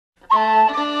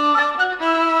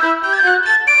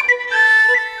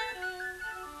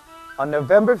On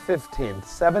November 15,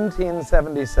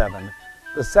 1777,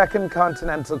 the Second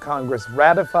Continental Congress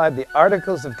ratified the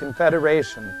Articles of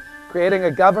Confederation, creating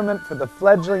a government for the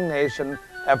fledgling nation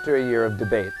after a year of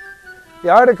debate. The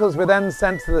articles were then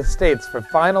sent to the states for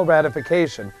final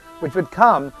ratification, which would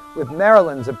come with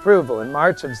Maryland's approval in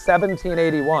March of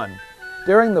 1781.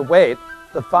 During the wait,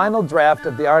 the final draft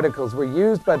of the articles were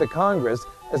used by the Congress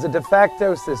as a de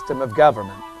facto system of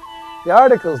government. The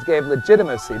articles gave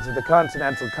legitimacy to the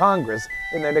Continental Congress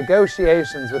in their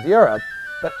negotiations with Europe,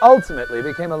 but ultimately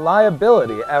became a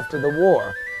liability after the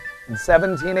war. In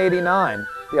 1789,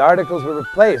 the articles were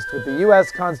replaced with the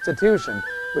U.S. Constitution,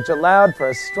 which allowed for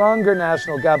a stronger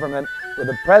national government with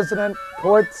a president,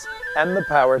 courts, and the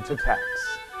power to tax.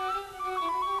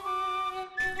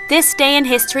 This Day in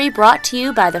History brought to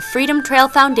you by the Freedom Trail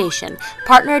Foundation,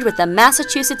 partnered with the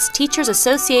Massachusetts Teachers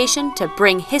Association to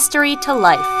bring history to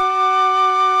life.